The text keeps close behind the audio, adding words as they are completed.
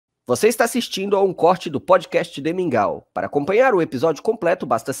Você está assistindo a um corte do podcast de Mingau. Para acompanhar o episódio completo,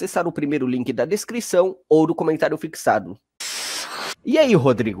 basta acessar o primeiro link da descrição ou do comentário fixado. E aí,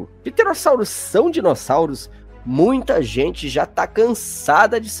 Rodrigo? Pterossauros são dinossauros? Muita gente já tá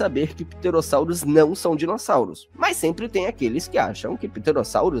cansada de saber que pterossauros não são dinossauros. Mas sempre tem aqueles que acham que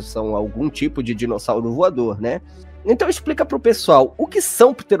pterossauros são algum tipo de dinossauro voador, né? Então explica pro pessoal o que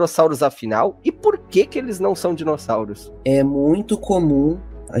são pterossauros afinal e por que eles não são dinossauros. É muito comum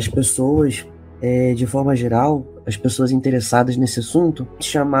as pessoas, de forma geral, as pessoas interessadas nesse assunto,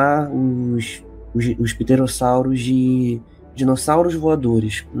 chamar os pterossauros de dinossauros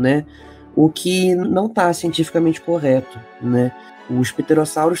voadores, né? O que não está cientificamente correto, né? Os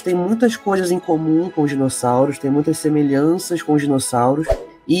pterossauros têm muitas coisas em comum com os dinossauros, têm muitas semelhanças com os dinossauros,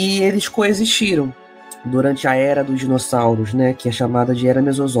 e eles coexistiram durante a era dos dinossauros, né? Que é chamada de era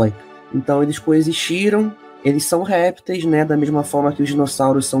mesozoica. Então eles coexistiram, eles são répteis, né? Da mesma forma que os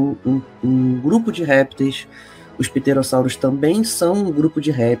dinossauros são um grupo de répteis, os pterossauros também são um grupo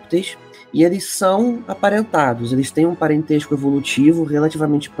de répteis, e eles são aparentados, eles têm um parentesco evolutivo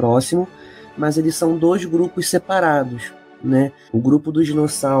relativamente próximo, mas eles são dois grupos separados, né? O grupo dos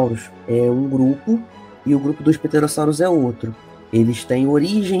dinossauros é um grupo e o grupo dos pterossauros é outro. Eles têm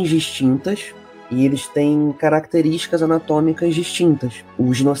origens distintas e eles têm características anatômicas distintas.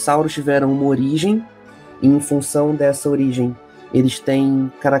 Os dinossauros tiveram uma origem e, em função dessa origem, eles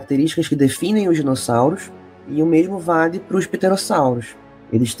têm características que definem os dinossauros, e o mesmo vale para os pterossauros.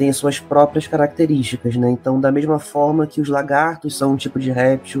 Eles têm as suas próprias características, né? Então, da mesma forma que os lagartos são um tipo de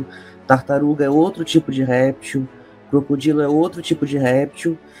réptil, tartaruga é outro tipo de réptil, crocodilo é outro tipo de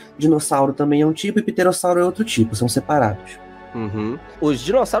réptil, dinossauro também é um tipo e pterossauro é outro tipo, são separados. Uhum. Os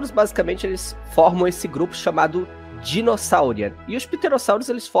dinossauros, basicamente, eles formam esse grupo chamado Dinossauria. E os pterossauros,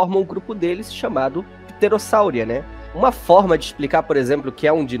 eles formam um grupo deles chamado Pterossauria, né? Uma forma de explicar, por exemplo, o que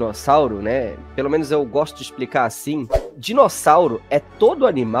é um dinossauro, né? Pelo menos eu gosto de explicar assim. Dinossauro é todo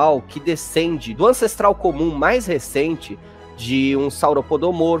animal que descende do ancestral comum mais recente de um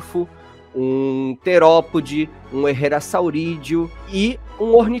sauropodomorfo, um terópode, um herrerassaurídeo e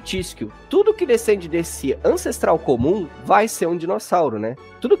um ornitísquio. Tudo que descende desse ancestral comum vai ser um dinossauro, né?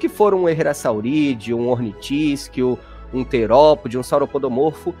 Tudo que for um herrerassaurídeo, um ornitísquio, um terópode, um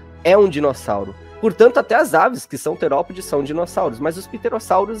sauropodomorfo é um dinossauro. Portanto, até as aves que são terópodes são dinossauros, mas os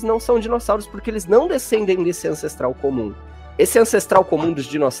pterossauros não são dinossauros porque eles não descendem desse ancestral comum. Esse ancestral comum dos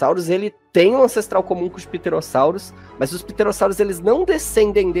dinossauros, ele tem um ancestral comum com os pterossauros, mas os pterossauros, eles não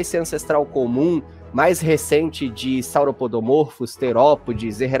descendem desse ancestral comum mais recente de sauropodomorfos,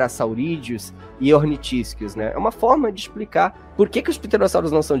 terópodes, herrerassaurídeos e ornitísquios, né? É uma forma de explicar por que os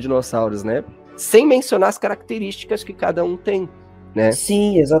pterossauros não são dinossauros, né? Sem mencionar as características que cada um tem, né?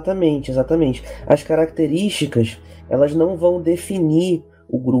 Sim, exatamente. As características, elas não vão definir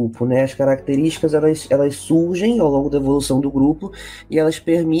o grupo, né? As características, elas surgem ao longo da evolução do grupo e elas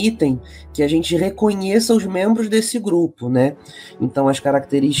permitem que a gente reconheça os membros desse grupo, né? Então, as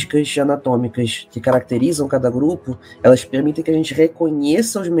características anatômicas que caracterizam cada grupo, elas permitem que a gente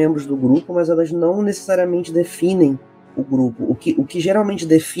reconheça os membros do grupo, mas elas não necessariamente definem o grupo. O que geralmente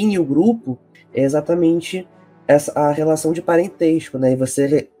define o grupo é exatamente a relação de parentesco, né? E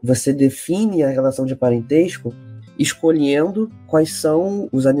você define a relação de parentesco escolhendo quais são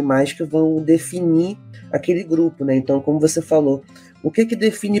os animais que vão definir aquele grupo, né? Então, como você falou, o que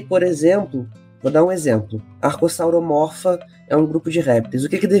define, por exemplo, vou dar um exemplo, Arcossauromorpha é um grupo de répteis. O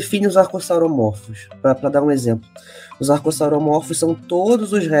que define os arcossauromorfos? Para dar um exemplo, os arcossauromorfos são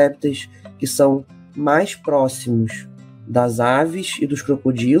todos os répteis que são mais próximos das aves e dos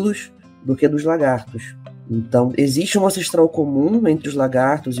crocodilos do que dos lagartos. Então, existe um ancestral comum entre os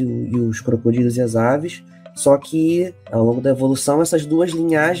lagartos e os crocodilos e as aves, só que, ao longo da evolução, essas duas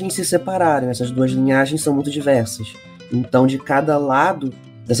linhagens se separaram. Essas duas linhagens são muito diversas. Então, de cada lado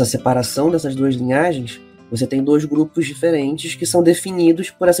dessa separação dessas duas linhagens, você tem dois grupos diferentes que são definidos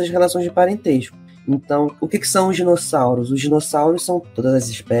por essas relações de parentesco. Então, o que são os dinossauros? Os dinossauros são todas as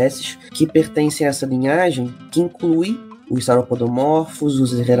espécies que pertencem a essa linhagem, que inclui os sauropodomorfos,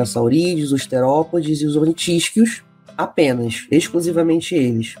 os herrerassaurídeos, os terópodes e os ornitísquios, apenas, exclusivamente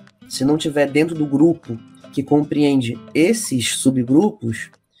eles. Se não tiver dentro do grupo que compreende esses subgrupos,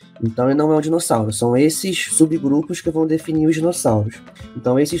 então ele não é um dinossauro. São esses subgrupos que vão definir os dinossauros.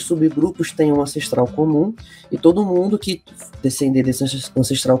 Então esses subgrupos têm um ancestral comum e todo mundo que descender desse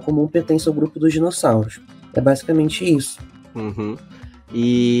ancestral comum pertence ao grupo dos dinossauros. É basicamente isso. Uhum.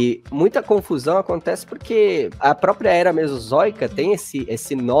 E muita confusão acontece porque a própria era mesozoica tem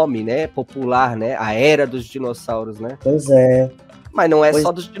esse nome, né, popular, né, a era dos dinossauros, né? Pois é. Mas não é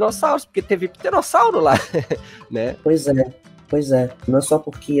só dos dinossauros, porque teve pterossauro lá, né? Pois é. Pois é, não é só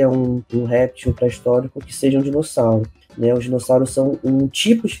porque é um réptil pré-histórico que seja um dinossauro, né? Os dinossauros são um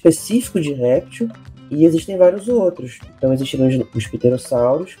tipo específico de réptil e existem vários outros. Então existiram os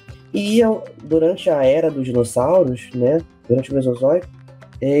pterossauros e durante a era dos dinossauros, né? Durante o Mesozoico,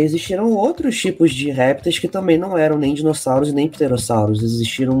 existiram outros tipos de répteis que também não eram nem dinossauros e nem pterossauros.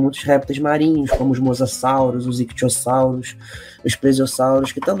 Existiram muitos répteis marinhos, como os mosassauros, os ictiossauros, os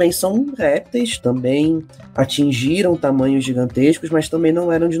plesiosauros, que também são répteis, também atingiram tamanhos gigantescos, mas também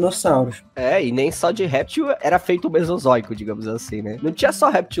não eram dinossauros. E nem só de réptil era feito o Mesozoico, digamos assim, né? Não tinha só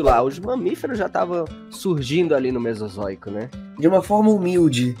réptil lá, os mamíferos já estavam surgindo ali no Mesozoico, né? De uma forma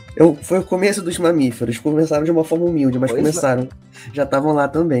humilde. Foi o começo dos mamíferos, começaram de uma forma humilde, mas já estavam lá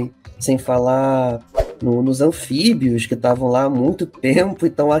também. Sem falar nos anfíbios, que estavam lá há muito tempo e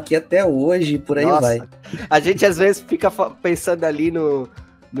estão aqui até hoje, e por aí vai. A gente às vezes fica pensando ali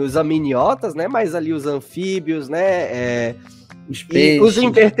nos aminiotas, né? Mas ali os anfíbios, né? Os peixes. E os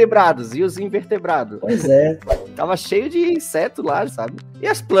invertebrados. Pois é. Tava cheio de inseto lá, sabe? E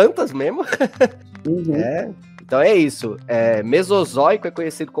as plantas mesmo. Uhum. Então é isso. Mesozoico é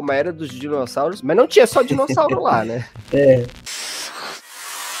conhecido como a era dos dinossauros, mas não tinha só dinossauro lá, né?